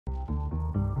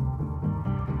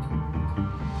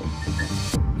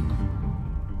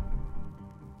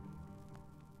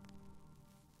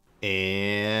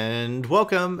And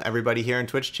welcome everybody here in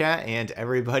Twitch chat and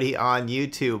everybody on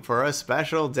YouTube for a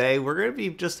special day. We're going to be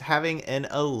just having an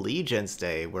Allegiance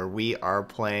Day where we are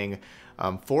playing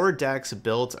 4 decks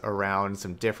built around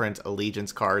some different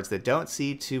Allegiance cards that don't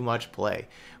see too much play.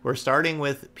 We're starting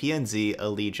with PNZ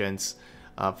Allegiance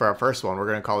for our first one. We're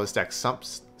going to call this deck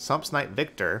Sumpsnipe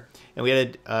Viktor, and we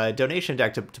had a donation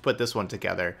deck to put this one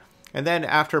together. And then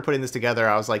after putting this together,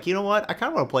 I was like, you know what? I kind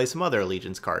of want to play some other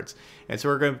Allegiance cards. And so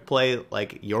we're going to play,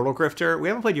 like, Yordle Grifter. We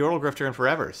haven't played Yordle Grifter in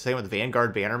forever. Same with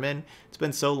Vanguard Bannerman. It's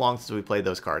been so long since we played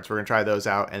those cards. We're going to try those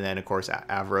out. And then, of course,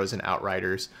 Avros and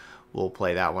Outriders. We'll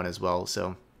play that one as well.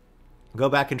 So go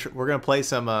back and we're going to play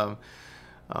some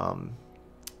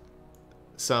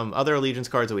other Allegiance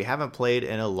cards that we haven't played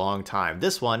in a long time.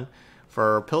 This one,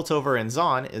 for Piltover and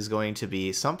Zaun, is going to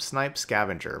be Sumpsnipe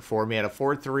Scavenger. 4 mana,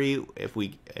 4/3.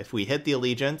 If we hit the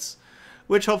Allegiance,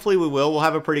 which hopefully we will, we'll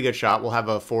have a pretty good shot. We'll have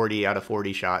a 40 out of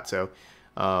 40 shot. So,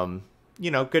 you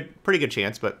know, pretty good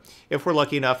chance. But if we're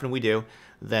lucky enough, and we do,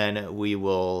 then we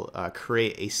will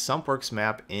create a Sumpworks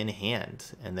map in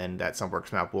hand, and then that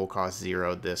Sumpworks map will cost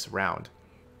 0 this round.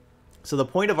 So the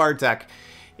point of our deck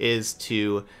is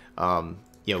to, the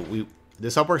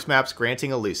Sumpworks map's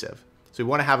granting elusive. So we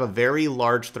want to have a very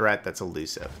large threat that's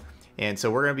elusive. And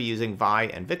so we're going to be using Vi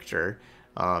and Viktor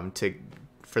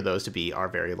for those to be our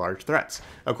very large threats.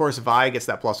 Of course, Vi gets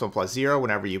that +1/+0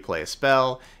 whenever you play a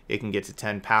spell. It can get to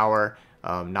 10 power,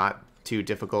 not too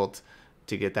difficult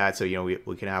to get that. So, you know,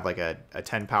 we can have like a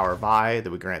 10 power Vi that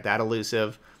would grant that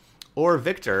elusive. Or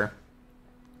Viktor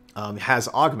has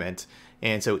Augment,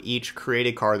 and so each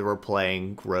created card that we're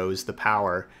playing grows the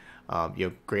power.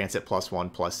 Grants it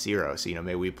 +1/+0. So,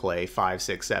 maybe we play 5,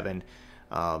 6, 7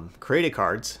 created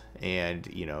cards, and,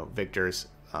 Viktor's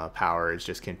power is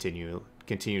just continue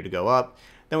to go up.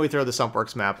 Then we throw the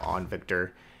Sumpworks map on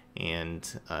Viktor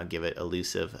and give it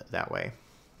elusive that way.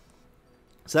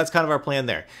 So that's kind of our plan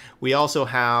there. We also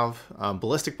have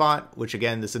Ballistic Bot, which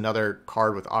again, this is another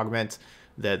card with Augment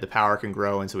that the power can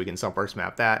grow, and so we can Sumpworks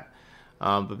map that.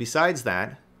 But besides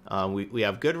that, we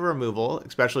have good removal,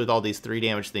 especially with all these 3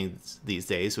 damage things these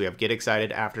days. We have Get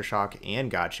Excited, Aftershock,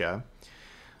 and Gotcha.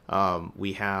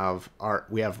 We have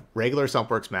regular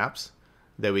Sumpworks maps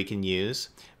that we can use,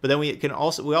 but then we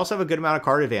also have a good amount of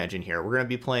card advantage in here. We're going to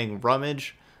be playing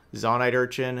Rummage, Zaunite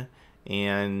Urchin,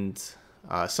 and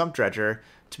Sump Dredger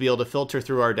to be able to filter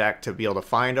through our deck to be able to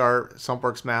find our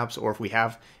Sumpworks maps, or if we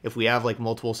have like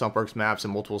multiple Sumpworks maps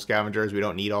and multiple Scavengers, we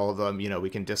don't need all of them. We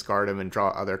can discard them and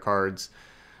draw other cards.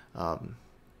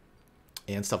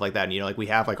 And stuff like that. And, like we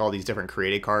have like all these different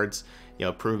created cards,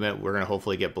 Improvement, we're going to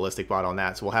hopefully get Ballistic Bot on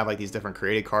that. So we'll have like these different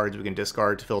created cards we can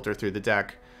discard to filter through the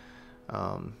deck.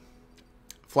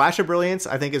 Flash of Brilliance,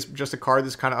 I think, is just a card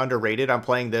that's kind of underrated. I'm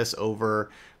playing this over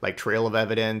like Trail of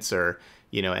Evidence or,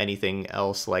 anything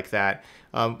else like that.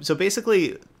 So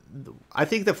basically, I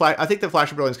think the Flash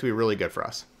of Brilliance could be really good for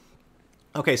us.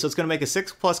 Okay, so it's going to make a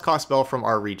 6+ cost spell from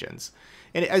our regions.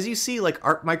 And as you see, like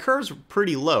my curve's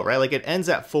pretty low, right? Like it ends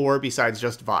at 4 besides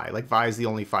just Vi. Like Vi is the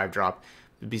only 5 drop.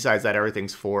 Besides that,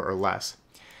 everything's 4 or less.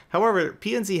 However,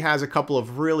 PNZ has a couple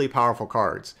of really powerful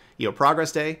cards.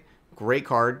 Progress Day, great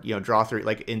card. Draw 3.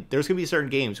 Like there's going to be certain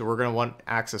games where we're going to want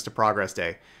access to Progress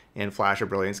Day, and Flash of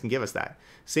Brilliance can give us that.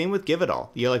 Same with Give It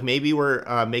All. Like maybe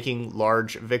we're making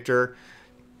large Viktor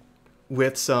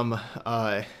with some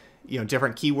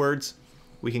different keywords.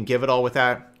 We can Give It All with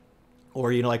that.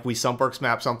 Or, like we Sumpworks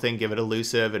map something, give it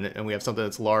elusive, and we have something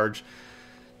that's large,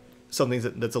 something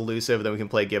that's elusive, then we can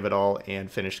play Give It All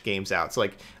and finish games out. So,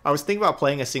 like, I was thinking about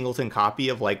playing a singleton copy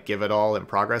of, like, Give It All and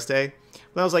Progress Day.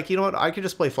 But I was like, you know what, I could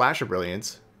just play Flash of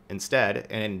Brilliance instead.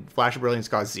 And Flash of Brilliance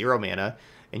costs 0 mana,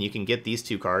 and you can get these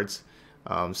 2 cards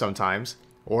sometimes.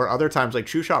 Or other times, like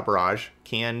True Shot Barrage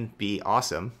can be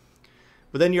awesome.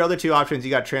 But then your other 2 options,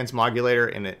 you got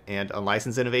Transmogulator and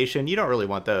Unlicensed Innovation. You don't really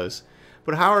want those.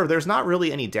 But however, there's not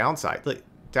really any downside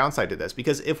to this,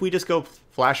 because if we just go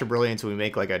Flash of Brilliance and we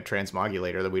make like a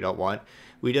Transmogulator that we don't want,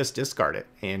 we just discard it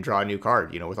and draw a new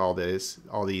card, with all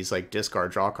these like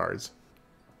discard draw cards.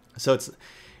 So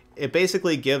it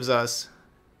basically gives us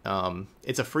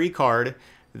it's a free card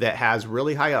that has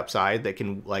really high upside that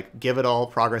can like Give It All,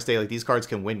 Progress Day. Like these cards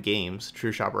can win games,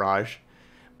 True Shot Barrage.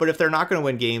 But if they're not going to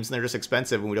win games and they're just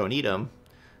expensive and we don't need them,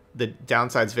 the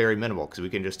downside's very minimal because we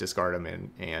can just discard them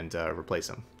and replace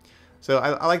them. So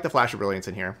I like the Flash of Brilliance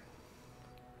in here.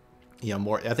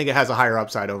 I think it has a higher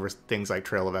upside over things like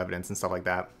Trail of Evidence and stuff like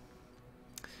that.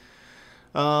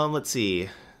 Let's see.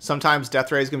 Sometimes Death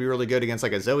Ray is going to be really good against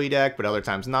like a Zoe deck, but other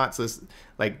times not. So this,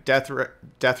 like Death Ray,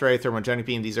 Thermogenic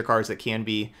Beam, these are cards that can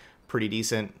be pretty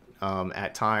decent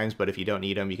at times, but if you don't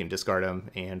need them, you can discard them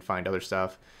and find other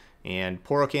stuff. And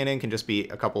Poro Cannon can just be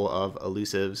a couple of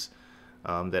elusives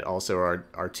that also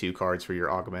are 2 cards for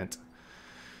your augment.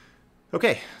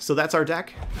 Okay, so that's our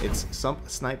deck. It's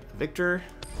Sumpsnipe Viktor.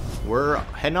 We're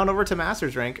heading on over to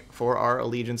Masters rank for our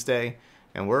Allegiance Day,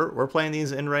 and we're playing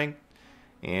these in rank,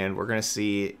 and we're gonna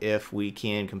see if we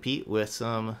can compete with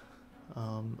some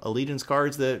Allegiance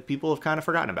cards that people have kind of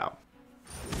forgotten about.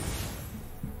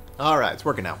 All right, it's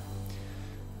working out.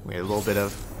 We had a little bit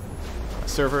of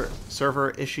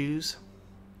server issues,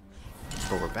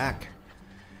 but we're back,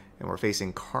 and we're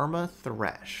facing Karma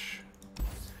Thresh.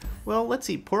 Well, let's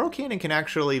see. Poro Cannon can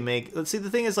actually make... Let's see, the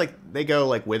thing is, like, they go,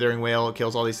 like, Withering Wail, it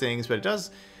kills all these things, but it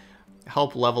does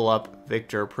help level up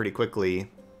Viktor pretty quickly,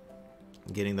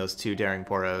 getting those 2 Daring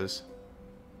Poros.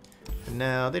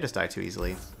 No, they just die too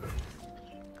easily.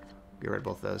 Get rid of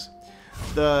both of those.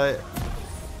 The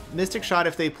Mystic Shot,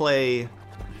 if they play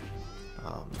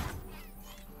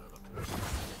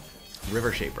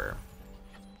River Shaper.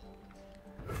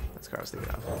 That's what I was thinking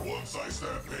of. Once I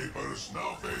snap papers,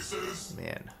 now faces.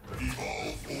 Man.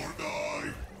 Evolve or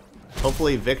die.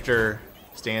 Hopefully Viktor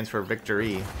stands for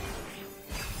victory.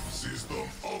 System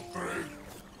upgrade.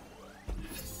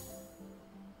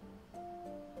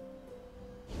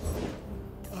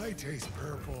 I taste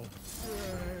purple.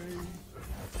 Yay.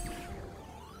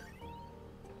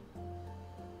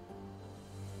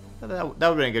 That would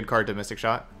have been a good card to Mystic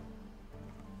Shot.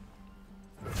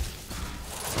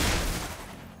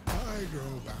 I go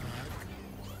back.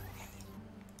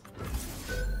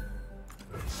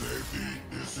 Safety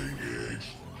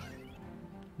disengaged.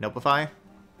 Nopeify.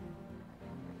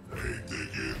 A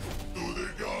ticket to the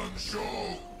gun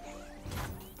show.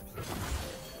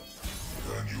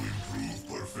 Can you improve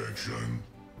perfection?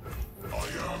 I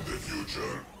am the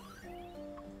future.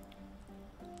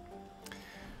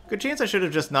 Good chance I should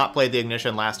have just not played the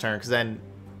Ignition last turn, because then...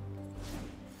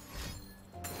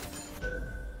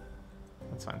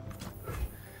 That's fine.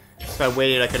 If I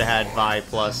waited, I could have had Vi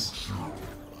plus,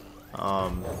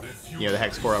 you know, the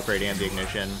Hex Core upgrade and the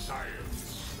Ignition.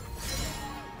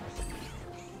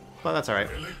 But that's alright.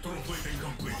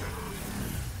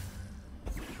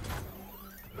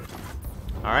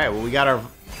 Alright, well we got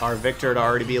our Viktor to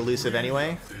already be elusive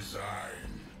anyway.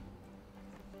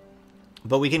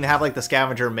 But we can have like the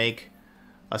Scavenger make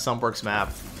a Sumpworks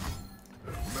map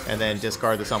and then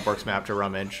discard the Sumpworks map to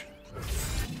Rummage.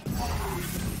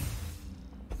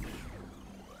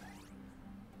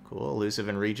 Cool, elusive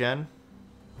and regen.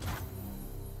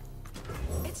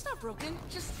 It's not broken,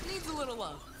 just needs a little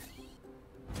love.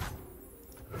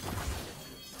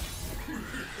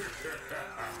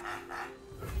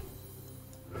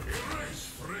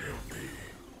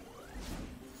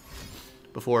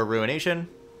 Before Ruination.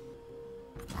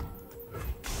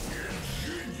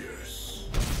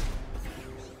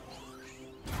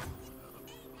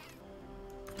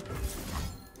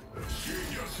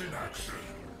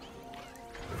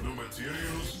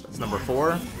 That's number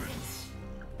 4.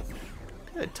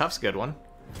 Good, Tough's a good one.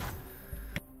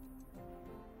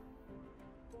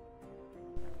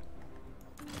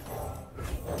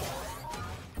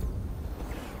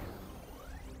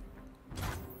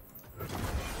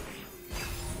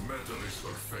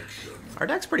 Our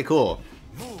deck's pretty cool.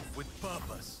 Move with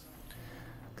purpose.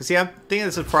 Cause see, I'm thinking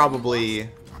this is probably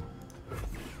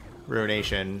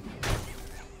Ruination.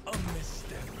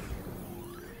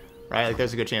 Right, like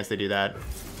there's a good chance they do that.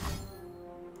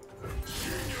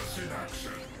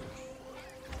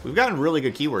 We've gotten really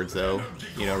good keywords though.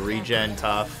 You know, regen,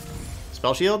 tough,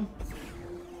 spell shield.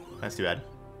 That's too bad.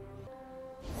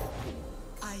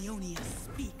 Ionia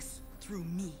speaks through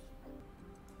me.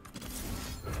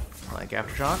 I like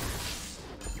Aftershock.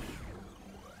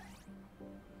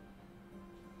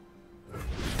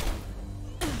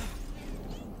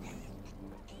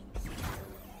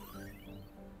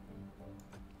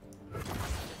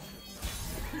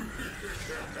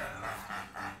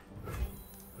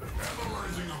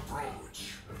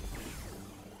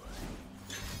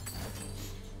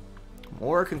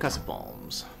 More concussive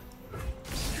bombs.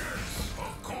 Yes,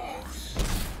 of course.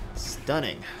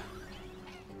 Stunning.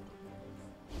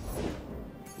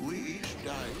 We each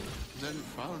died, then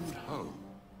found home.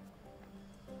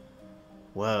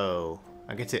 Whoa.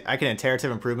 I can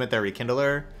Interrative Improvement their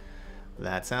Rekindler.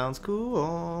 That sounds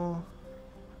cool.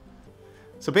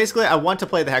 So basically, I want to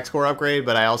play the Hex Core upgrade,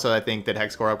 but I think that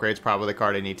Hex Core upgrade is probably the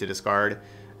card I need to discard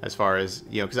as far as,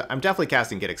 you know, because I'm definitely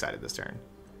casting Get Excited this turn.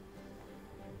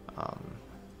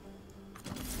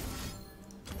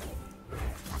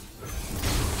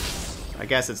 I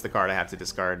guess it's the card I have to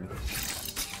discard. To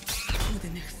the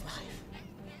next life.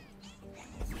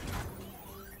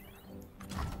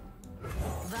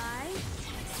 Vi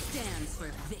stands for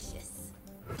vicious.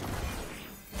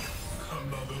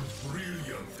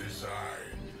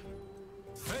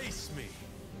 Face me.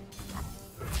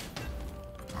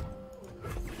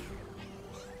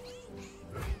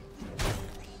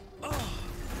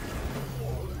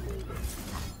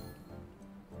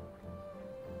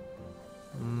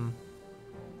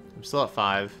 I'm still at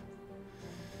 5.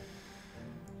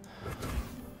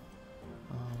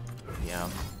 Yeah.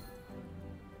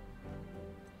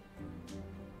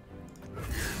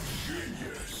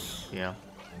 Yeah.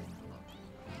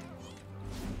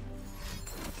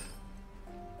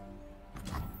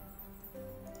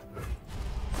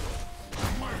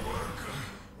 My work.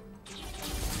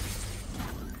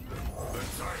 The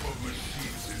time of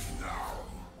machines is now.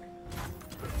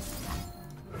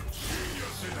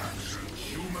 Genius in action.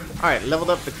 Human Alright, leveled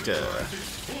up Victor.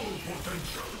 full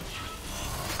potential.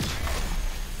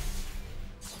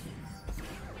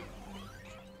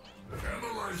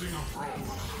 Analyzing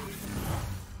approach.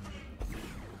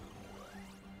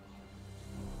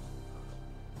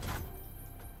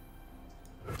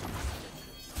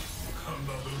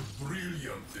 Another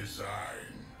brilliant design.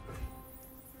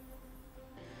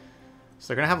 So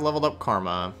they're gonna have leveled up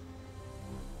Karma.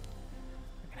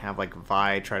 Have like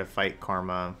Vi try to fight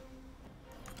Karma.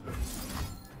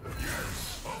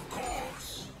 Yes, of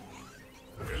course.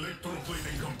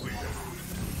 Electroplating completed.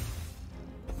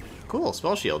 Cool,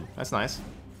 spell shield. That's nice.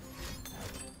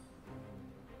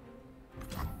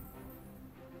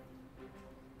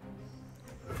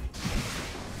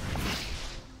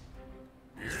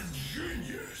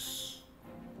 Ingenious.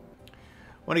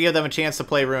 Want to give them a chance to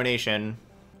play Ruination,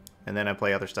 and then I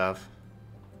play other stuff.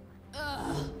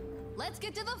 Ugh. Let's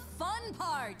get to the fun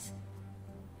part.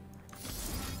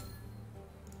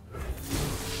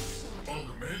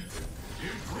 Augment.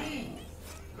 Improve.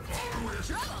 Always.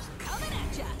 Trouble coming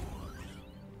at ya.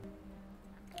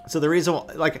 So the reason,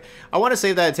 like, I want to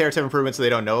save that iterative improvement so they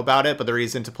don't know about it, but the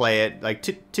reason to play it, like,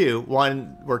 two,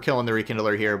 one, we're killing the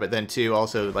Rekindler here, but then two,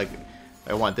 also, like,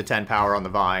 I want the 10 power on the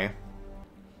Vi.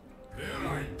 Their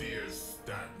ideas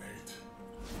stagnate.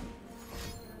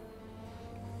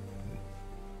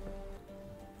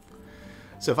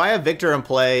 So if I have Victor in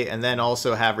play, and then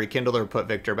also have Rekindler put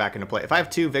Victor back into play, if I have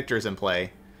 2 Victors in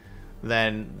play,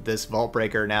 then this Vault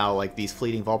Breaker now, like, these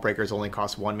fleeting Vault Breakers only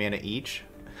cost 1 mana each.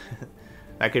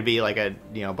 That could be, like, a,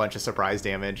 you know, bunch of surprise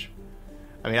damage.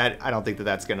 I mean, I don't think that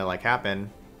that's gonna, like, happen.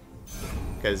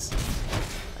 Because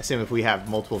I assume if we have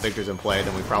multiple Victors in play,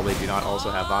 then we probably do not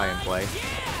also have Vi in play.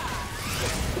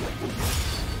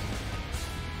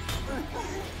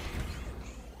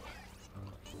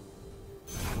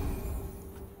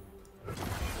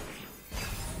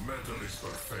 Metal is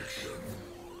perfection.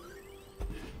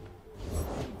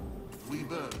 We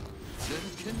burn, then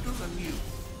kindle anew.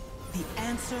 The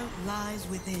answer lies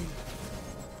within.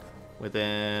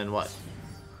 Within what?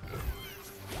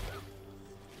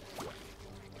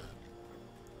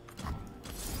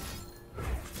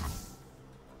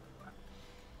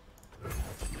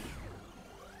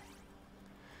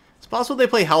 It's possible they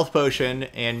play Health Potion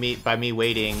and by me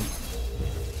waiting,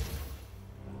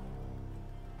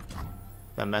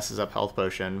 that messes up Health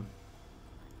Potion.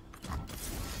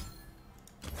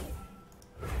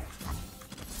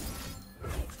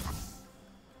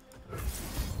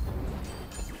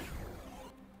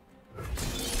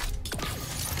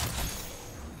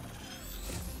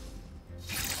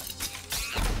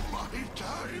 My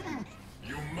time.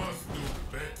 You must do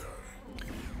better.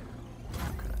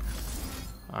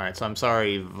 Alright, so I'm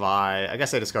sorry, Vi. I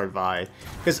guess I discard Vi.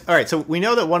 Because, alright, so we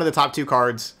know that one of the top 2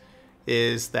 cards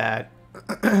is that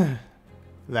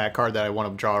that card that I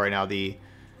want to draw right now.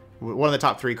 One of the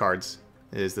top 3 cards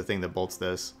is the thing that bolts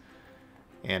this.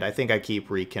 And I think I keep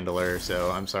Rekindler,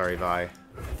 so I'm sorry, Vi.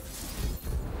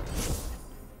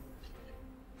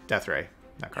 Death Ray,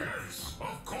 that card. Yes,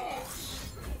 of course.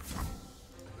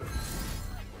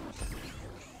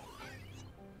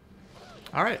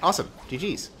 Alright, awesome.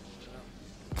 GG's.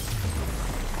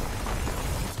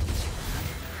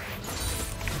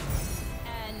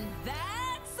 And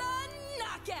that's a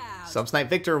knockout. Sumpsnipe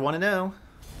Viktor 1-0.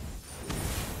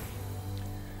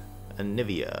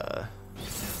 Anivia.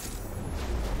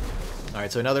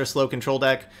 Alright, so another slow control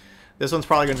deck. This one's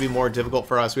probably going to be more difficult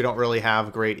for us. We don't really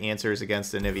have great answers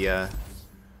against Anivia.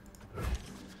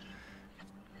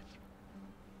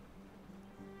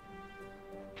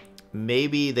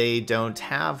 Maybe they don't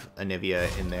have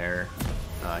Anivia in their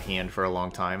hand for a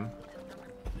long time.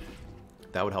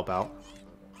 That would help out.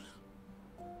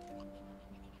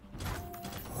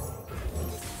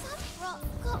 Some rock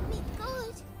got me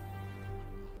good.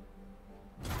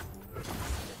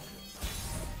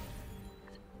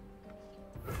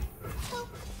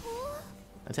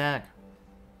 Attack.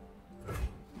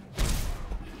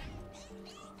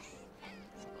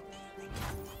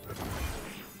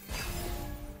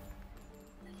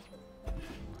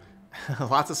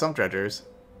 Lots of Sump Dredgers.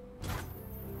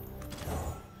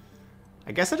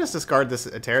 I guess I just discard this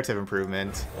iterative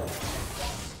improvement.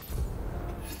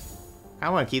 I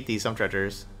want to keep these Sump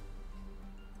Dredgers.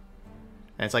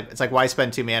 And it's like why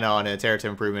spend 2 mana on an iterative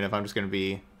improvement if I'm just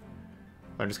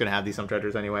gonna have these Sump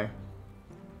Dredgers anyway.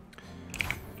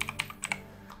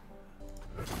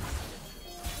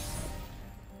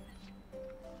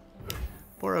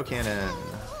 Boro Cannon.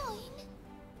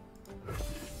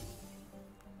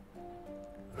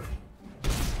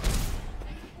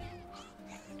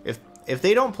 If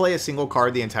they don't play a single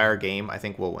card the entire game, I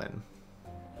think we'll win.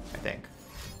 I think.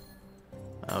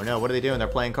 Oh no, what are they doing? They're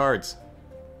playing cards.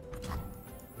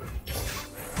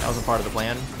 That wasn't part of the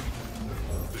plan.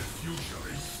 The future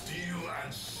is steel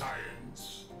and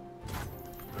science.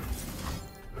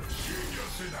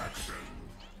 Genius in action.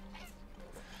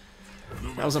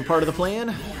 That wasn't part of the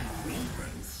plan.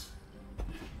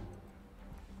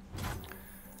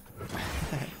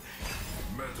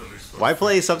 Why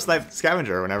play Sumpsnipe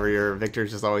Scavenger whenever your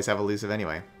victors just always have elusive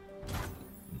anyway?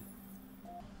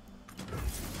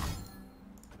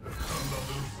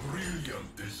 Another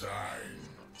brilliant design.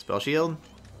 Spell Shield?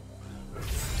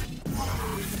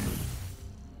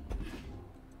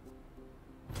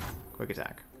 Quick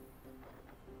attack.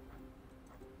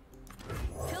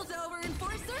 Piltover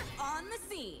Enforcer on the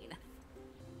scene.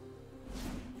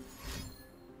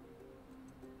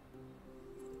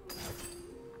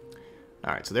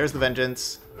 Alright, so there's the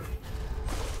Vengeance.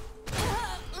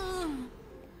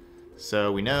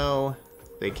 So we know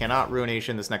they cannot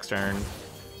Ruination this next turn.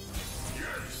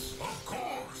 Yes, of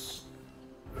course.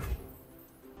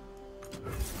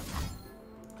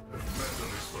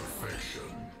 Mentalist perfection.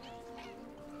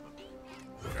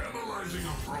 Analyzing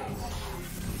approach.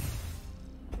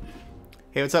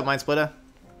 Hey, what's up, Mind Splitter?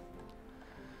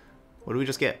 What do we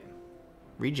just get?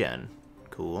 Regen.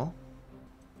 Cool.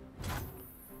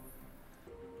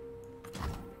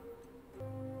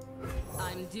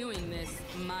 I'm doing this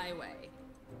my way.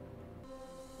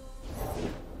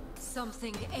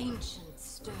 Something ancient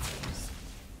stirs.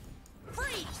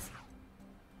 Freeze!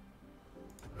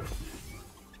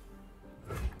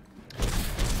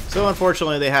 So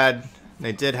unfortunately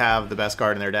they did have the best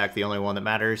card in their deck, the only one that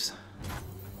matters.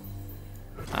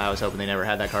 I was hoping they never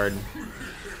had that card.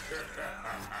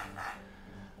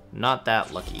 Not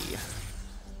that lucky.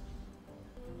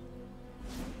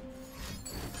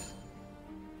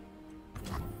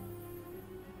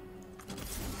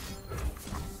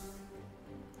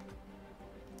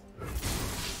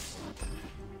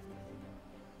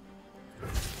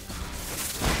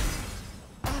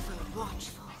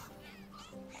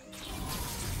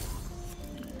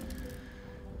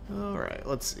 Alright,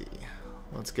 let's see.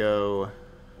 Let's go...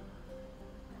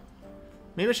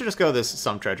 Maybe I should just go this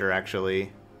Sump Dredger,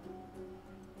 actually.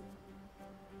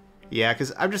 Yeah,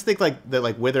 because I just think like the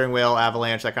Withering Wail,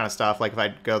 Avalanche, that kind of stuff. Like if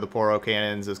I go the Poro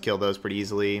Cannons, just kill those pretty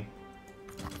easily.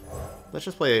 Let's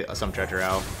just play a Sump Dredger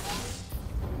out.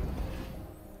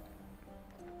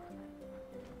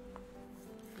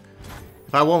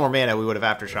 If I had 1 more mana, we would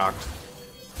have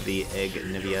Aftershocked the Egg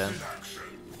Nivea.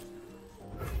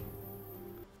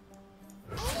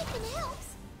 Anything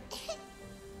else?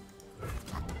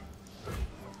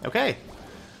 Okay,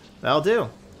 that'll do.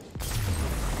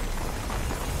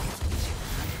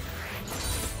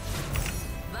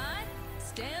 That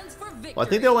stands for victory. Well, I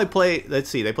think they only play, let's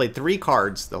see, they played 3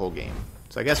 cards the whole game.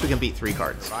 So I guess we can beat 3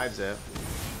 cards. Survives it.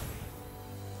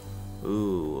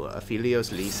 Ooh,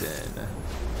 Aphelios Leeson.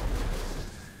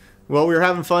 Well, we were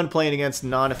having fun playing against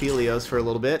non-Aphelios for a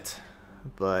little bit,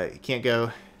 but you can't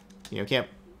go, can't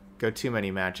go too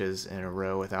many matches in a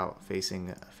row without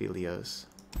facing Aphelios.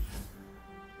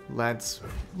 Let's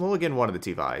mulligan one of the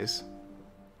 2 Vi's.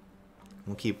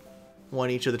 We'll keep 1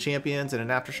 each of the champions and an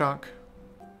Aftershock.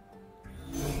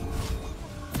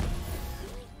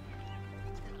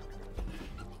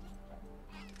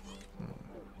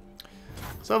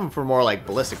 Some of them for more like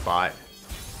Ballistic Bot.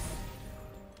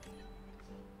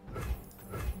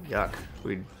 Yuck.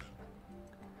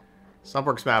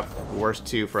 Sumpworks map, worst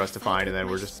 2 for us to find, and then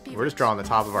we're just drawing the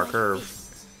top of our curve.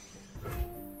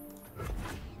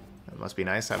 That must be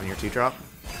nice having your 2-drop.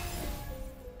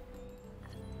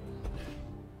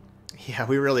 Yeah,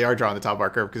 we really are drawing the top of our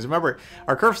curve, because remember,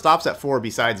 our curve stops at 4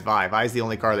 besides Vi. Vi is the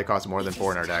only card that costs more than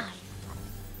 4 in our deck.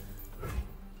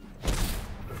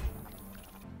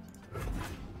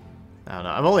 I don't know.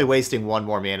 I'm only wasting 1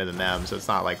 more mana than them, so it's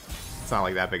not like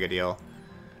that big a deal.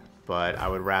 But I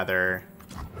would rather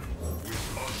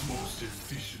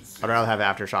have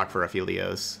Aftershock for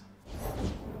Aphelios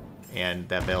and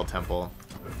that Veiled Temple.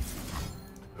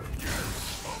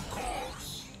 Yes, of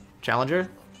course. Challenger?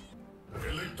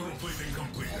 Electroplating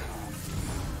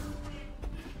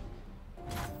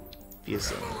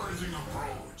Decent. Analyzing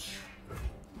approach.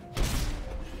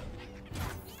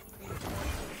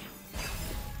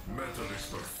 Metal is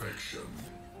perfection.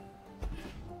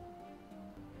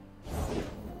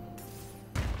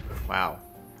 Wow.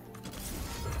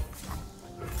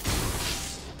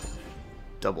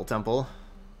 Double temple.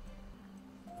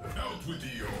 Out with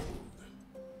the old.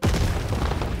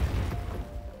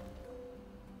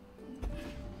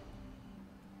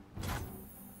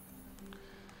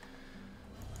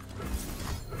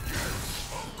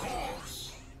 Yes, of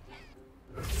course.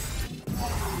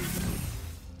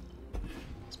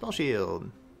 Spell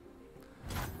shield.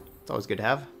 It's always good to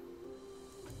have.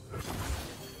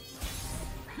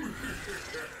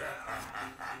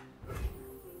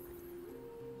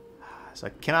 So I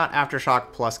cannot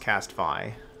Aftershock plus cast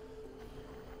Vi.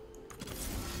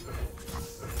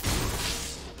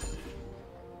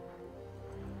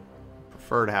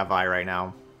 Prefer to have Vi right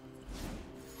now.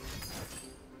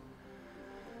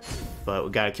 But we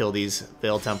gotta kill these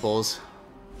Veiled Temples.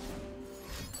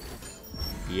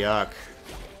 Yuck.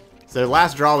 So their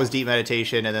last draw was Deep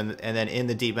Meditation, and then in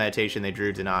the Deep Meditation they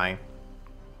drew Deny.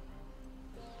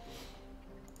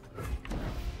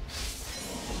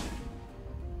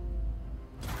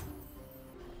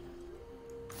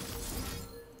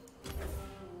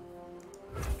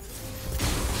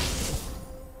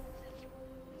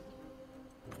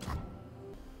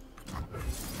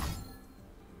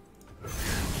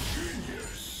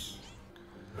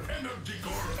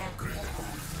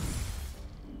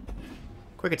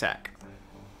 Quick attack.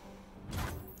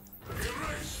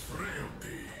 Erase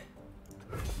frailty.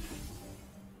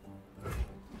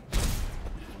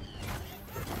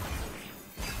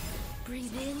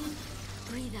 Breathe in,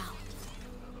 breathe out.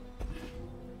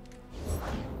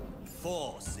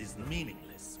 Force is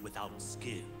meaningless without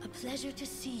skill. A pleasure to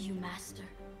see you, Master.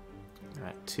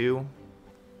 Alright, 2.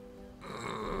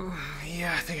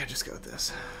 Yeah, I think I just go with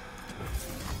this.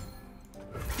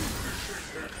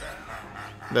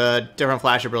 The different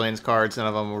Flash of Brilliance cards, none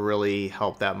of them will really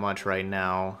help that much right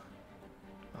now.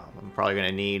 I'm probably going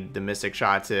to need the Mystic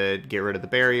Shot to get rid of the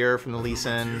barrier from the Lee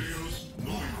Sin. Materials,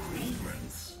 no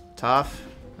improvements. Tough.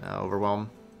 Overwhelm.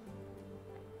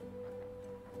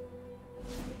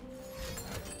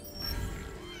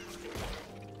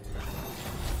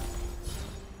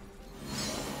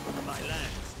 My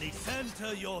lands need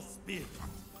center your spirit.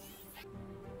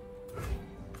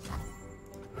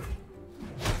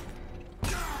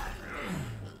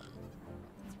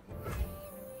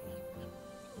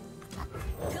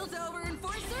 Piltover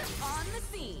Enforcer on the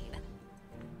scene.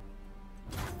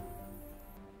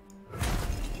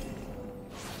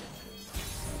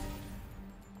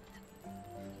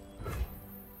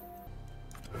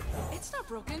 It's not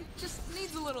broken, just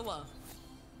needs a little love.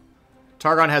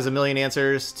 Targon has a million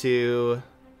answers to,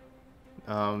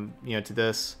 to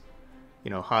this.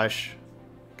 Hush,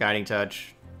 Guiding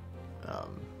Touch,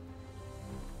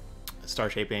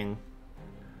 Star Shaping,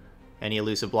 any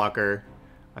elusive blocker.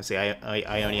 Obviously,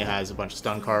 Ionia has a bunch of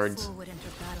stun cards Forward enter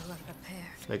battle unprepared.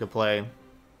 they could play.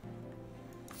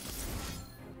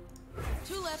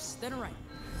 2 lefts, then a right.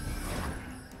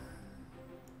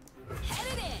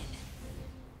 Headed in.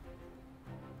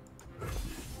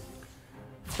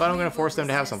 But I'm going to force them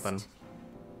to have something.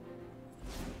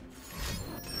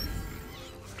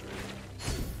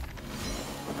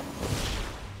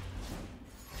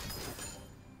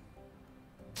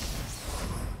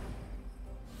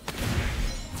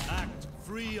 Act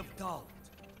free of doubt.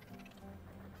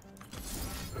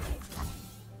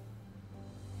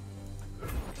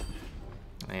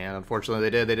 And unfortunately,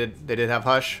 they did have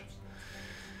Hush.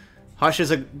 Hush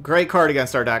is a great card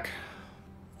against our deck.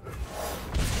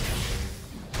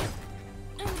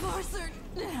 Enforcer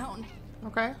down.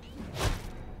 Okay.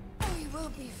 We will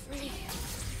be free.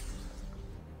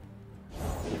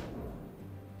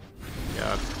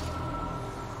 Yeah.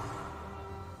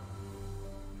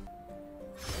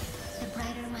 The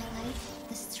brighter my light,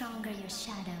 the stronger your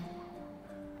shadow.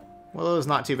 Well, it was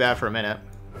not too bad for a minute.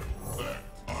 That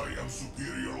I am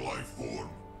superior life form.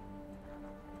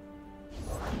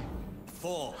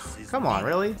 Force is Come on,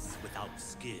 really? meaningless without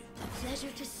skill. A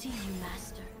pleasure to see you,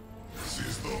 Master.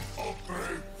 System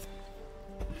upgrade.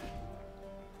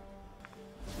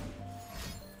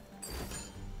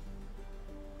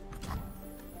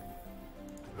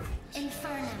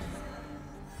 Inferno.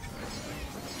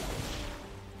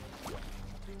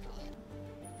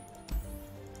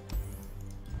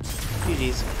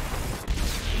 GG's.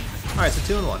 Alright, so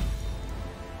 2 and 1.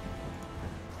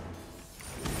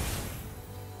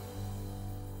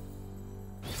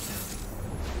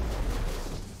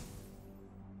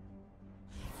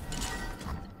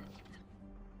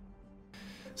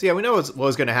 So yeah, we know what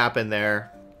was going to happen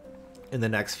there in the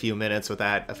next few minutes with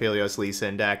that Aphelios Lee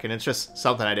Sin deck, and it's just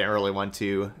something I didn't really want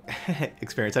to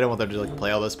experience. I didn't want them to like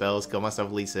play all those spells, kill myself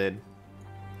with Lee Sin,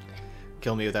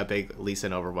 kill me with that big Lee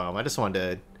Sin overwhelm. I just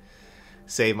wanted to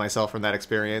save myself from that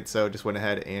experience, so just went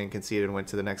ahead and conceded and went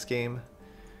to the next game.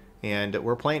 And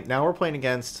we're playing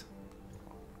against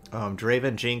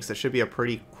Draven Jinx. That should be a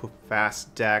pretty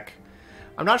fast deck.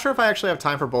 I'm not sure if I actually have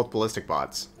time for both ballistic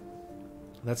bots.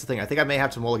 That's the thing. I think I may have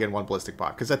to mulligan one ballistic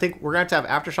bot, because I think we're going to have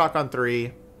Aftershock on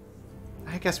 3.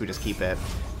 I guess we just keep it.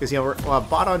 Because, you know, we'll have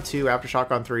bot on 2,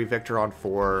 Aftershock on 3, Viktor on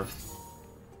 4.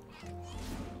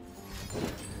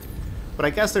 But I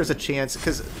guess there's a chance,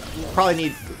 because we'll probably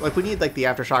need, like, we need, like, the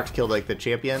Aftershock to kill, like, the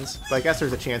champions. But I guess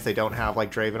there's a chance they don't have,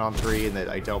 like, Draven on 3, and that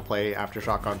I don't play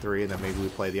Aftershock on 3, and then maybe we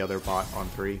play the other bot on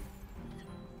 3.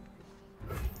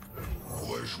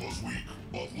 Flesh was weak,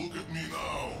 but look at me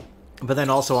now. But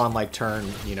then also on, like,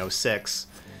 turn, you know, 6,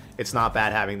 it's not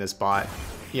bad having this bot,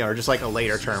 you know, or just, like, a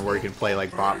later turn where you can play,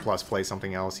 like, bot plus play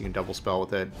something else. You can double spell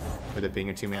with it being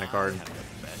a 2-mana card.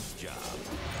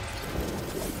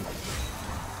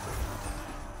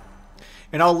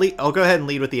 And I'll go ahead and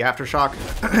lead with the Aftershock.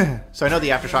 So I know the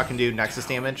Aftershock can do Nexus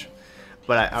damage,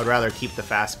 but I would rather keep the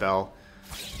fast spell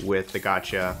with the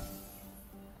Gotcha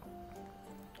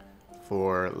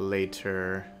for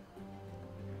later.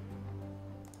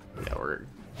 Yeah,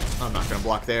 I'm not gonna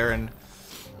block there and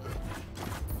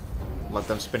let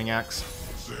them Spinning Axe.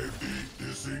 Safety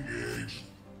disengaged.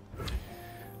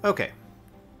 Okay.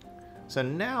 So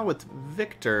now with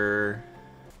Viktor,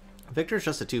 Viktor's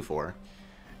just a 2/4.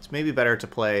 It's maybe better to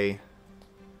play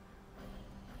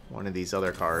one of these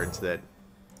other cards that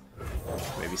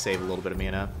maybe save a little bit of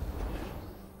mana.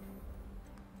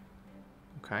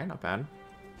 Okay, not bad.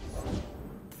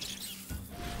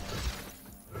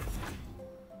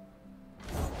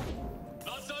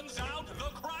 The sun's out, the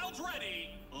crowd's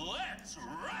ready. Let's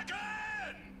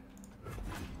reckon!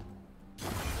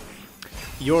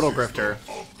 Yordle Grifter.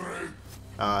 Upgrade.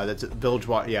 That's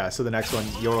Bilgewater. Yeah, so the next one,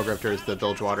 Yordle Grifter, is the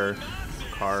Bilgewater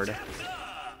card.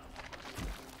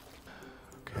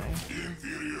 Okay.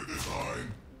 Inferior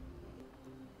design.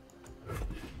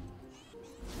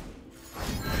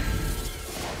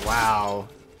 Wow.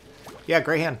 Yeah,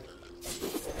 great hand.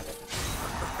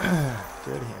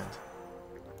 Good hand.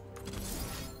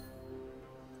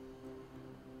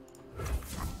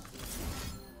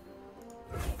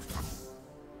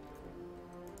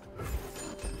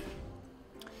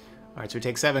 Alright, so we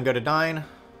take 7, go to 9.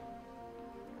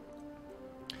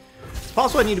 It's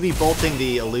possible I need to be bolting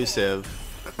the elusive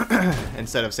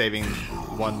instead of saving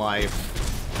 1 life.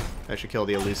 I should kill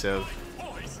the elusive.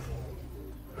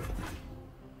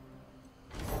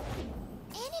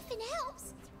 Anything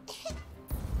helps.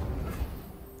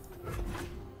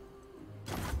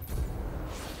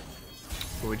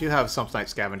 But we do have Sumpsnipe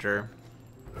Scavenger.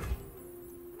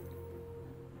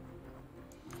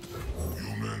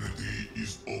 Humanity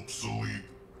is obsolete.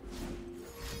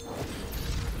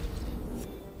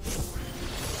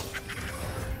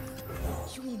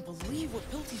 You won't believe what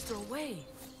Pilties throw away.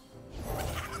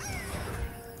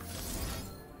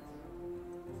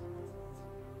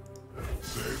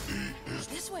 Safety is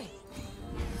This way.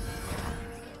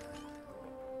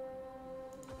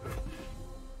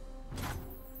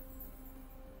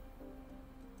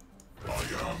 I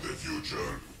am the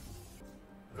future.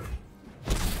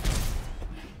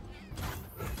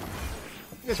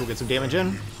 I guess we'll get some damage in.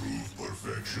 Improve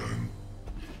perfection.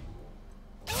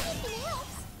 Anything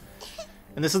helps.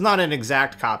 And this is not an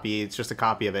exact copy, it's just a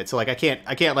copy of it. So like I can't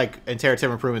like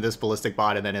Interrative Improvement this ballistic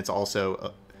bot and then it's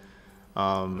also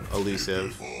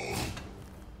elusive.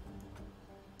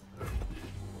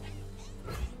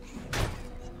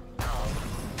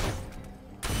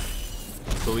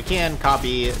 But we can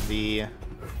copy the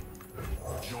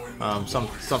some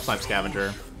Snipe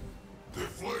Scavenger. The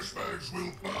flashbacks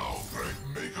will bow, great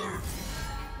maker.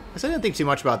 I guess I didn't think too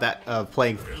much about that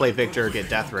play Viktor, get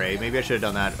Death Ray. Maybe I should have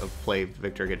done that of play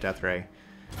Viktor, get Death Ray.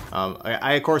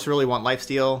 I of course really want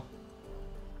Lifesteal.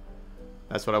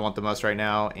 That's what I want the most right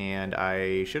now, and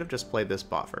I should have just played this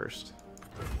bot first.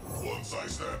 Once I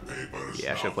snap papers,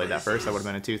 Yeah, I should have played that first. That would have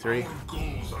been a 2/3.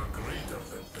 goals are greater than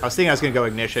I was thinking I was going to go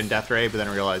Ignition, Death Ray, but then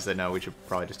I realized that no, we should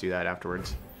probably just do that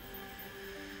afterwards.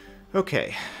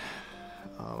 Okay.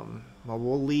 Well,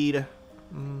 we'll lead. Yeah,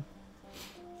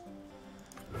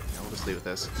 we'll just leave with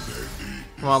this.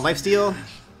 Come on, Lifesteal.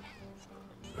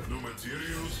 no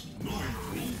materials, no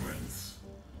improvements.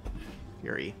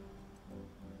 Fury.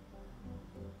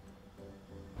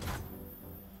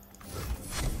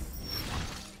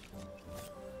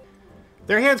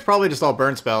 Their hand's probably just all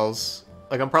burn spells.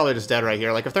 I'm probably just dead right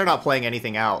here. Like, if they're not playing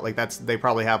anything out, like, they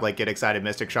probably have, like, Get Excited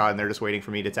Mystic Shot, and they're just waiting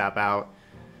for me to tap out.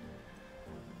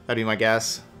 That'd be my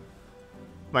guess.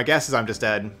 My guess is I'm just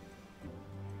dead.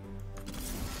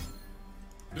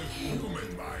 The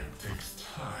human mind takes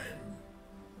time.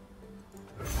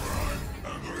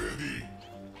 I'm ready.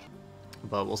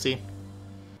 But we'll see.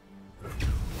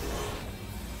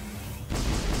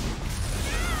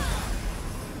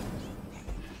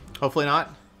 Hopefully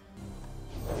not.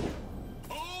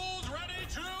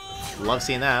 Love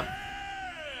seeing that.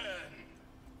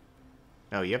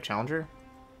 Oh, you have Challenger?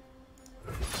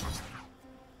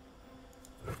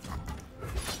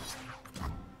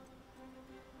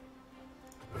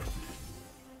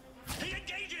 He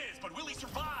engages, but will he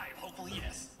survive? Hopefully,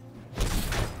 yes.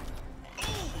 Ooh,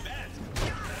 that's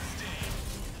interesting.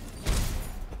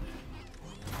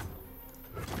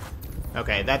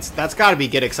 Okay, that's got to be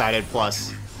Get Excited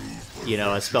plus, you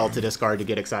know, a spell to discard to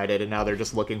Get Excited, and now they're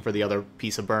just looking for the other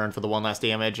piece of burn for the one last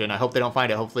damage, and I hope they don't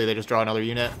find it. Hopefully they just draw another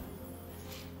unit.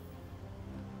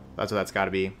 That's what that's got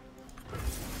to be.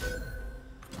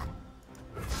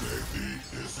 Safety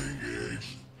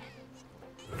disengaged.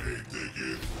 A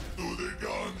ticket to the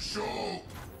gun show.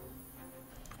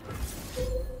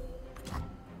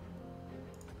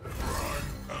 Prime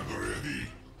and ready.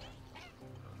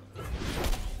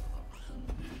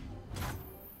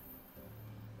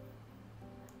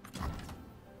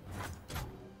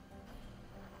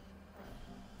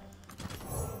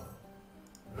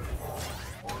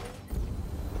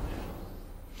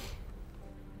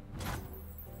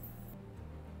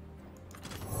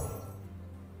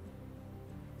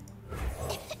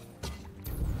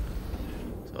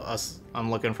 I'm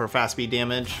looking for fast speed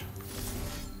damage.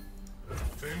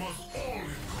 They must all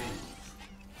improve.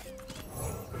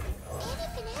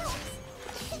 Anything else?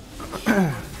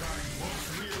 Mankind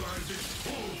must realize its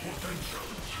full potential.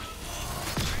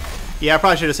 Yeah, I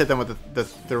probably should have hit them with the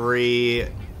 3.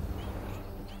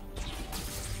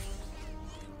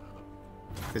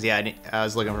 Because, yeah, I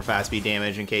was looking for fast speed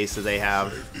damage in case that they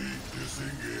have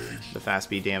the fast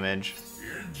speed damage.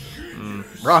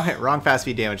 Wrong fast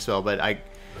speed damage spell, but I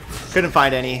couldn't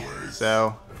find any,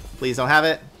 so please don't have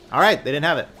it. Alright, they didn't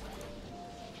have it.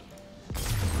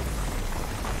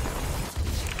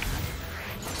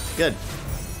 Good.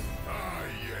 Ah,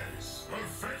 yes,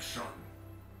 perfection.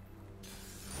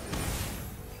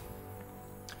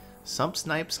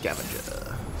 Sumpsnipe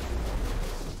Scavenger.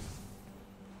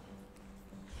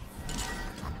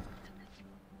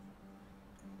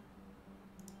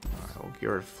 I'll give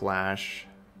her Flash.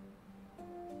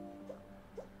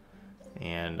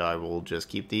 And I will just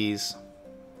keep these.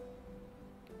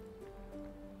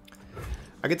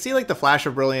 I could see like the Flash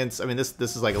of Brilliance. I mean, this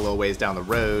is like a little ways down the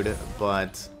road,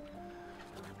 but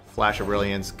Flash of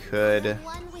Brilliance could.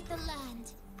 One with the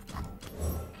land.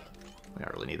 I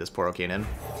don't really need this Poro Cannon.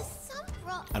 The sun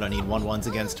brought I don't need 1/1s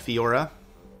against Fiora.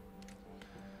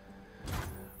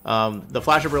 The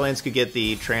Flash of Brilliance could get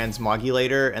the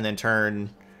Transmogulator and then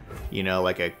turn, you know,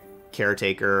 like a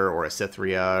Caretaker or a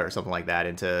Cythria or something like that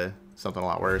into something a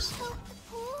lot worse. help the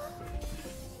poor.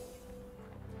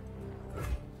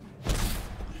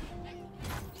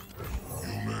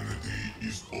 Humanity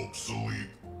is obsolete.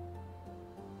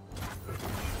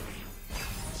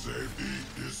 Safety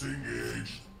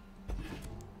disengaged.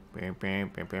 Bam, bam,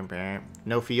 bam, bam, bam.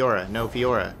 No Fiora, no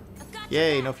Fiora.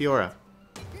 Yay, no Fiora.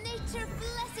 Nature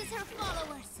blesses her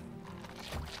followers.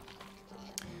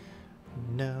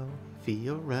 No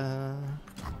Fiora.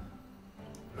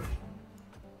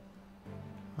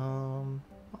 I'll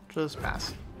just pass.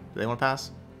 Do they want to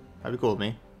pass? That'd be cool with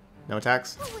me. No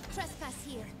attacks? Who would trespass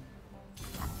here?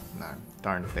 Nah,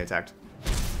 darn, they attacked.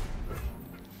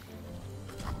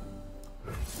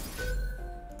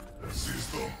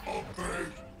 System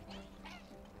upgrade.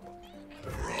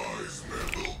 Rise,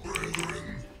 metal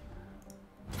brethren.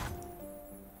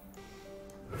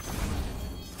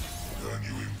 Can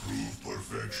you improve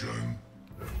perfection?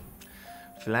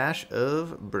 Flash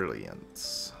of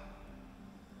Brilliance.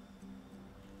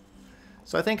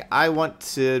 So I think I want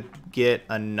to get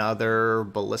another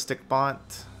Ballistic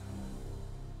Bot.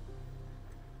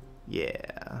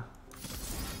 Yeah.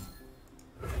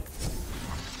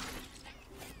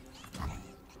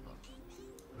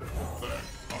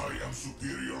 I am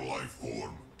superior life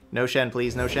form. No Shen,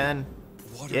 please, no Shen.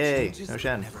 Yay, no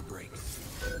Shen.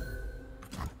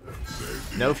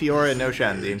 No Fiora, no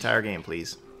Shen, the entire game,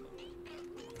 please.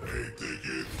 A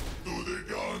ticket to the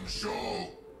gun show.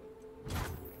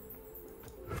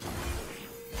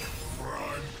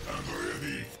 Prime and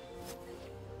ready.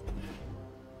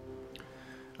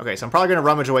 Okay, so I'm probably going to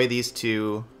rummage away these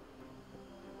two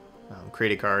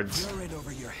created cards. You're in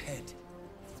over your head.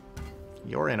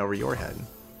 you're in over your head.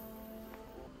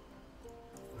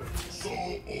 So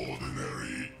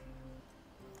ordinary.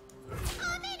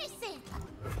 I'm innocent.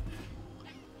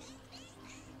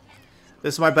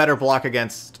 This is my better block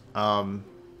against the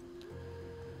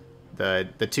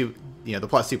two, you know, the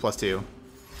 +2/+2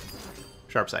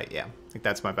 sharp sight. Yeah, I think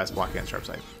that's my best block against sharp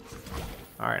sight.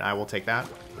 All right, I will take that.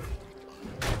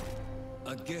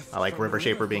 I like River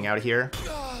Shaper being out of here,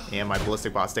 and my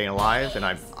Ballistic Bot staying alive, and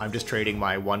I'm just trading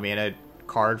my 1 mana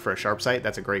card for a sharp sight.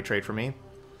 That's a great trade for me.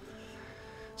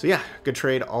 So yeah, good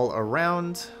trade all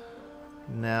around.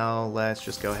 Now let's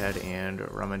just go ahead and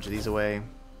rummage these away.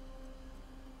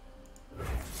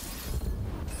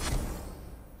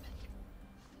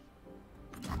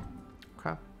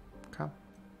 Okay, okay.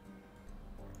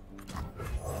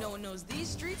 No one knows these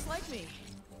streets like me.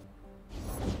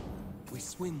 We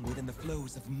swim within the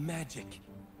flows of magic.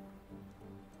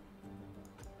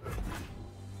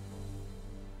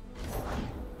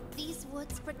 These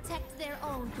woods protect their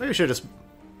own. Maybe we should just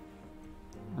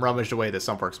rummaged away the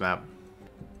Sumpworks map.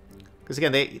 Because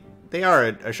again, they are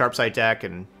a sharp sight deck,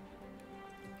 and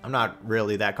I'm not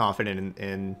really that confident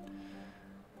in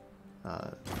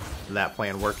that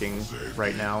plan working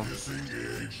right now.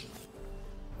 Disengaged.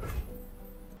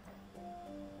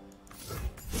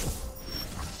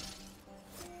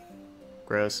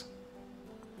 Gross.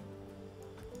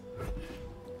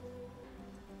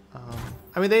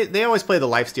 I mean, they always play the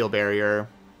lifesteal barrier.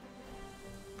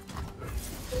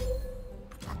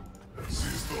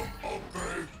 System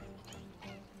upgrade.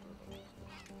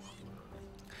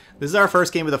 This is our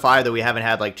first game of the 5 that we haven't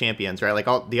had like champions, right? Like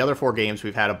all the other 4 games,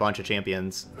 we've had a bunch of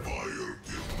champions. Fire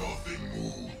till nothing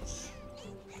moves.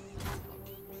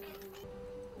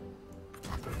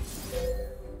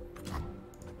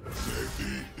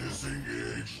 Safety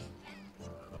disengaged.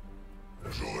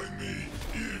 Join me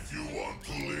if you want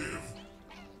to live.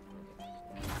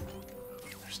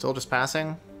 They're still just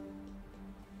passing.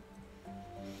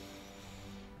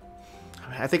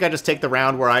 I think I just take the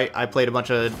round where I played a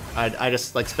bunch of... I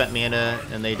just like spent mana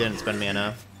and they didn't spend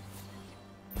mana.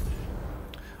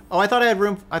 Oh, I thought I had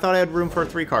room for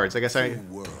 3 cards. I guess I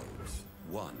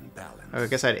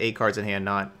had 8 cards in hand,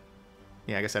 not...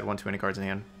 Yeah, I guess I had 1 too many cards in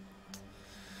hand.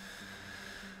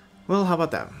 Well, how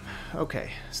about that?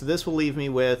 Okay, so this will leave me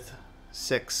with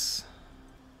 6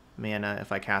 mana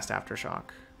if I cast Aftershock.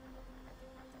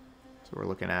 So we're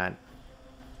looking at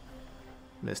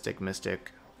Mystic,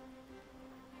 Mystic.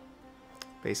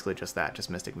 Basically just that, just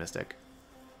Mystic, Mystic.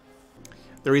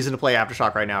 The reason to play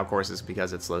Aftershock right now, of course, is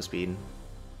because it's slow speed.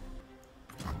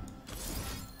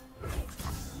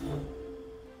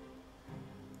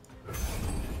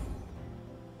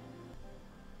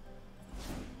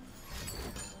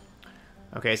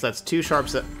 Okay, so that's 2 sharp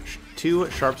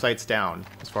sights down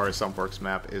as far as Sumpworks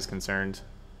map is concerned.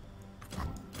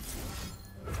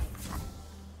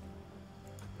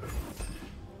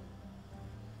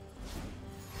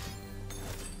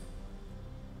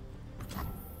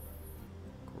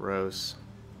 Gross.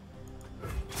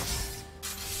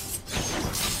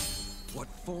 What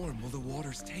form will the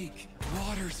waters take?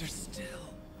 Waters are still.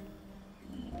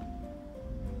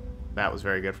 That was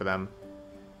very good for them.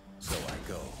 So I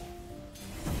go.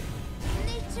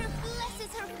 Nature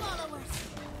blesses her followers.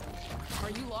 Are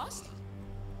you lost?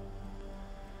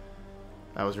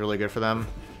 That was really good for them.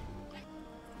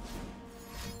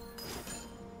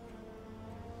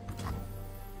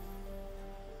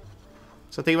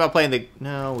 So think about playing the...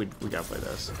 No, we gotta play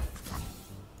this.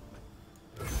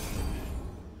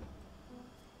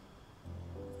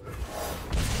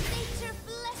 Nature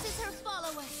blesses her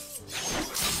followers.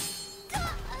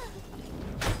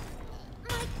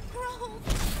 My grove.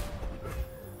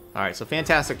 Alright, so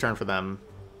fantastic turn for them.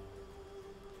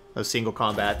 Those single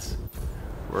combats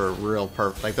were real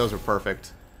perfect. Like, those were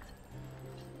perfect.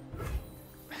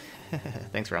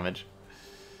 Thanks, Rummage.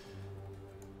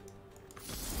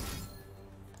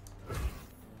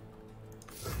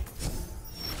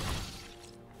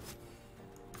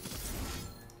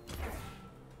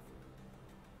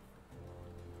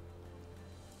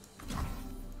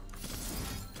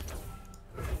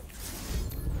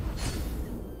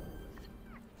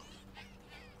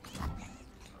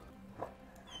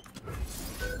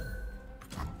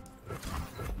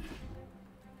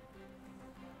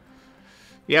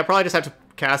 Yeah, I probably just have to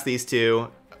cast these 2.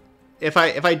 If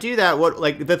I do that, what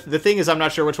like the thing is, I'm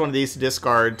not sure which one of these to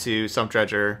discard to Sump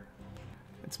Treasure.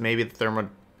 It's maybe the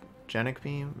Thermogenic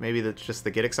Beam. Maybe that's just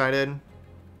the Get Excited.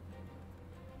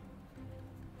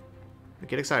 The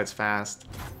Get Excited's fast.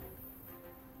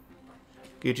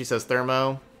 Gucci says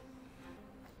Thermo.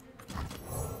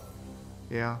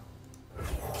 Yeah.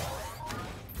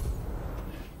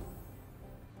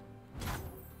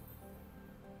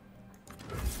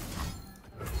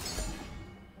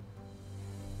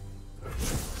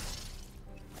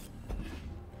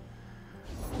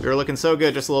 We were looking so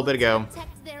good just a little bit ago.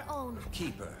 Protect their own.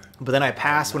 Keeper. But then I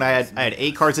passed when I had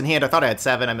 8 cards in hand. I thought I had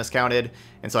 7. I miscounted,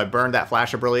 and so I burned that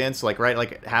Flash of Brilliance.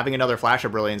 Like having another Flash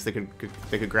of Brilliance that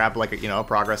could grab like a, a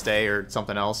Progress Day or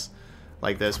something else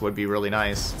like this would be really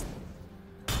nice.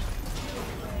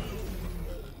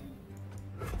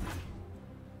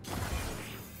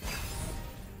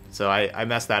 So I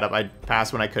messed that up. I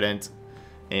passed when I couldn't,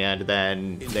 and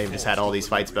then they've just had all these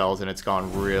fight spells, and it's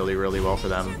gone really, really well for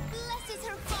them.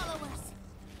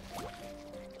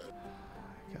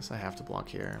 I have to block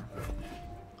here.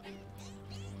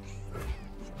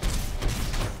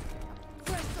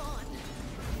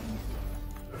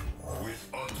 With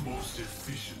utmost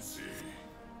efficiency.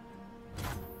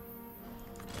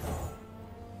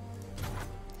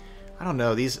 I don't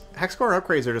know, these hex core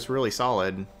upgrades are just really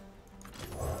solid.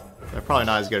 They're probably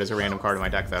not as good as a random card in my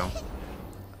deck though.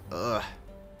 Ugh.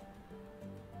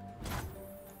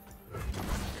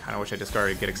 Kinda wish I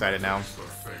discarded Get Excited now.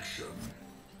 Perfection.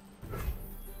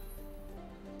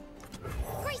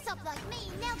 Like me,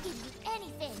 they'll give you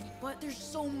anything. But there's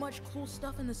so much cool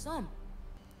stuff in the sum.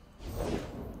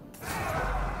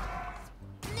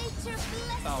 Nature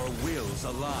blesses. Our wills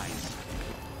align.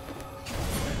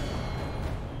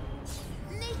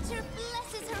 Nature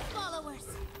blesses her followers.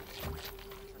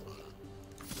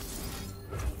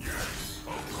 Yes,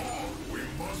 of course, we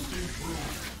must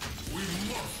improve. We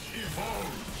must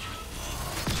evolve.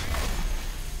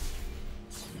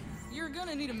 You're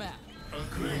gonna need a map.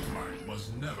 A great mind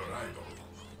must never idle.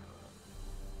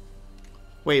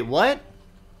 Wait, what?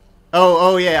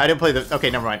 Oh yeah, I didn't play the. Okay,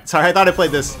 never mind. Sorry, I thought I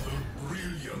played this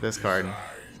card.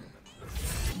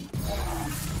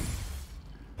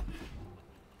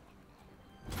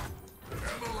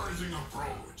 Analyzing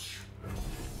approach.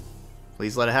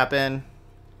 Please let it happen.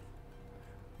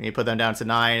 We need to put them down to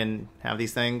 9 and have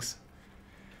these things.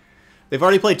 They've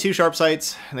already played 2 sharp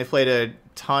sights, and they've played a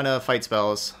ton of fight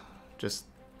spells. Just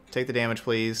take the damage,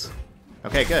 please.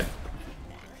 Okay, good.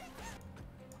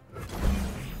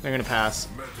 They're gonna pass.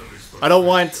 I don't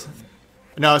want...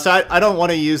 No, so I don't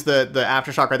want to use the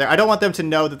Aftershock right there. I don't want them to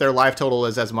know that their life total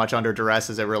is as much under duress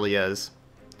as it really is.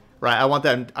 Right, I want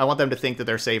them to think that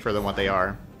they're safer than what they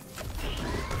are.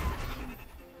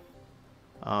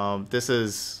 This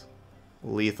is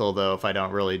lethal, though, if I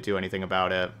don't really do anything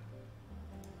about it.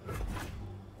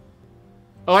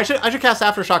 Oh, I should cast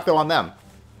Aftershock, though, on them.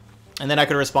 And then I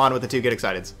could respond with the 2 Get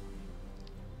Exciteds.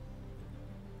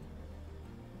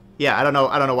 Yeah, I don't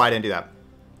know why I didn't do that.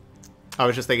 I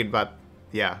was just thinking about...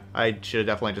 Yeah, I should have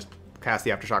definitely just cast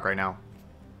the Aftershock right now.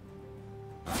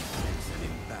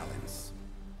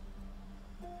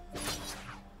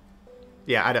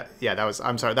 Yeah, that was...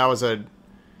 I'm sorry, that was a...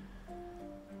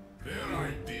 Their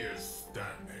ideas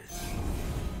stagnate.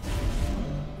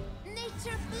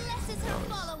 Nature blesses her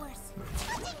followers.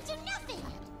 Nothing to nothing.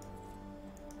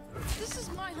 This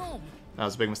is my home. That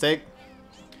was a big mistake.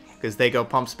 Because they go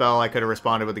Pump Spell, I could have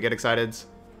responded with the Get Exciteds.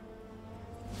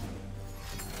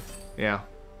 Yeah.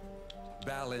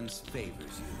 Balance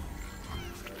favors you.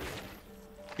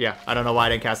 Yeah, I don't know why I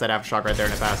didn't cast that Aftershock right there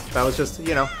in the past. That was just,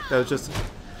 that was just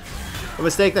a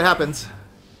mistake that happens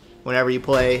whenever you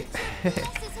play.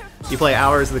 You play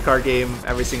hours of the card game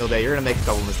every single day. You're gonna make a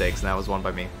couple mistakes, and that was one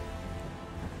by me.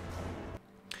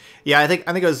 Yeah, I think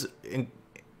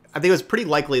it was pretty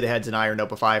likely they had Deny or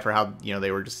Notify for how they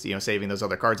were just saving those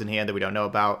other cards in hand that we don't know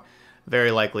about.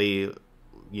 Very likely,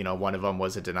 one of them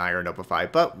was a Deny or Notify,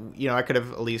 but I could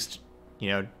have at least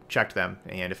checked them,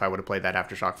 and if I would have played that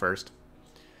Aftershock first,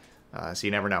 so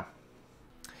you never know. All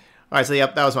right, so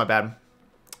yep, that was my bad.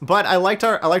 But I liked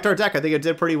our deck. I think it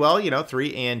did pretty well.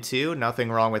 3 and 2,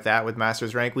 nothing wrong with that with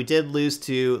Master's Rank. We did lose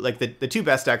to the 2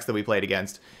 best decks that we played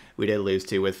against. We did lose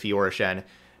to with Fiora Shen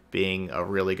being a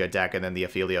really good deck, and then the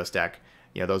Aphelios deck.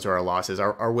 Those are our losses.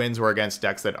 Our wins were against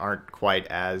decks that aren't quite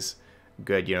as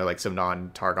good. Like some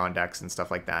non-Targon decks and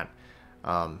stuff like that.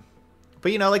 But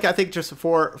I think just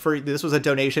for this was a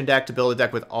donation deck to build a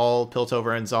deck with all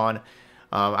Piltover and Zaun.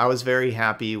 I was very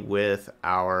happy with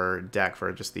our deck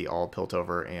for just the all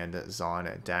Piltover and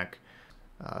Zaun deck.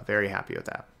 Very happy with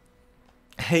that.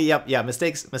 Hey, yep, yeah,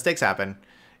 mistakes happen.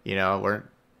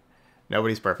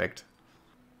 Nobody's perfect.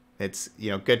 It's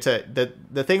good to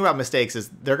the thing about mistakes is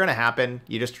they're gonna happen.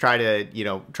 You just try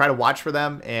to watch for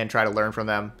them and try to learn from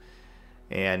them,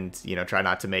 and try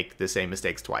not to make the same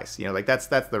mistakes twice. That's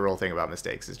the real thing about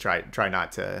mistakes is try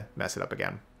not to mess it up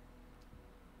again.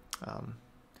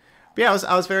 But yeah,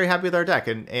 I was very happy with our deck,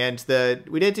 and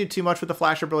we didn't do too much with the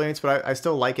Flash of Brilliance, but I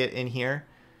still like it in here.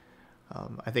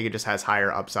 I think it just has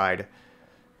higher upside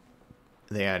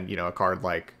than a card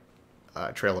like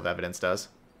Trail of Evidence does.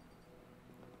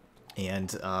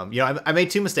 And, you know, I made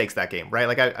 2 mistakes that game, right?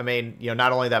 Like, I made, you know,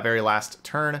 not only that very last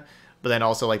turn, but then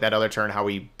also, like, that other turn, how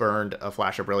we burned a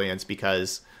Flash of Brilliance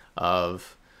because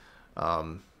of,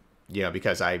 you know,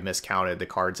 because I miscounted the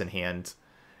cards in hand.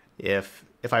 If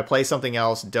I play something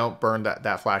else, don't burn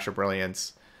that Flash of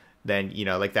Brilliance, then, you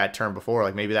know, like that turn before,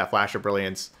 like, maybe that Flash of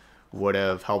Brilliance would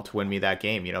have helped win me that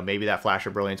game. You know, maybe that Flash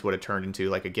of Brilliance would have turned into,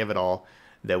 like, a Give-It-All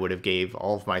that would have gave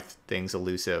all of my things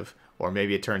elusive. Or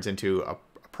maybe it turns into a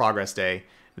Progress Day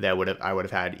that I would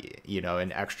have had, you know,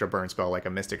 an extra burn spell like a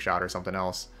Mystic Shot or something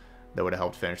else that would have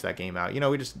helped finish that game out. You know,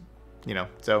 we just, you know,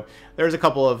 so there's a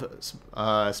couple of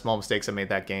small mistakes I made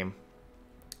that game.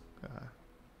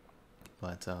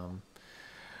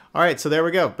 All right, so there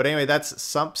we go. But anyway, that's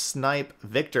Sumpsnipe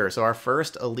Viktor. So our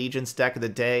first Allegiance deck of the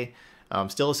day.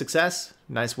 Still a success.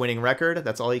 Nice winning record.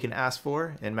 That's all you can ask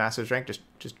for in Masters rank.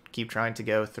 Just keep trying to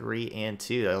go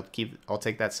 3-2. I'll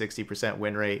take that 60%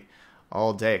 win rate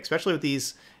all day, especially with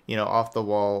these, you know, off the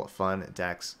wall fun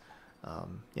decks.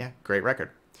 Yeah, great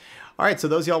record. All right, so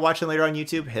those of y'all watching later on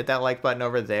YouTube, hit that like button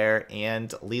over there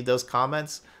and leave those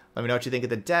comments. Let me know what you think of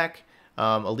the deck,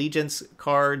 Allegiance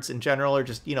cards in general, or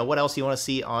just, you know, what else you want to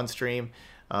see on stream.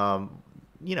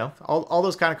 You know, all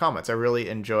those kind of comments. I really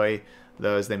enjoy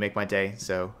those. They make my day.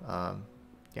 So,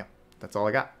 yeah, that's all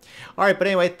I got. All right, but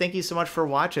anyway, thank you so much for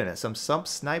watching. Some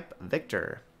Sumpsnipe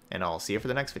Viktor, and I'll see you for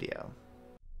the next video.